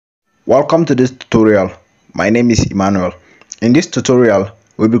Welcome to this tutorial. My name is Emmanuel. In this tutorial,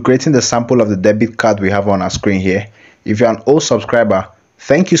 we'll be creating the sample of the debit card we have on our screen here. If you're an old subscriber,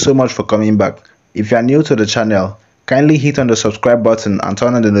 thank you so much for coming back. If you're new to the channel, kindly hit on the subscribe button and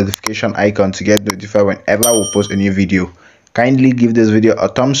turn on the notification icon to get notified whenever we post a new video. Kindly give this video a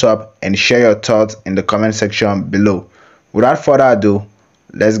thumbs up and share your thoughts in the comment section below. Without further ado,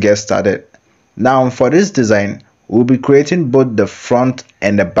 let's get started. Now for this design, we'll be creating both the front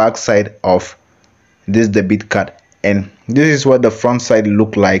and the back side of this debit card, and this is what the front side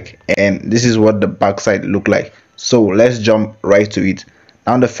look like and this is what the back side look like. So let's jump right to it.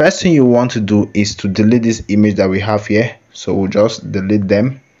 Now the first thing you want to do is to delete this image that we have here. So we'll just delete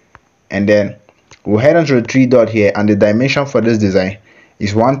them, and then we'll head onto the three dot here, and the dimension for this design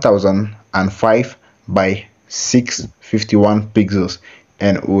is 1005 by 651 pixels,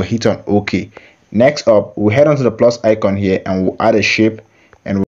 and we'll hit on OK. Next up, we'll head onto the plus icon here and we'll add a shape, and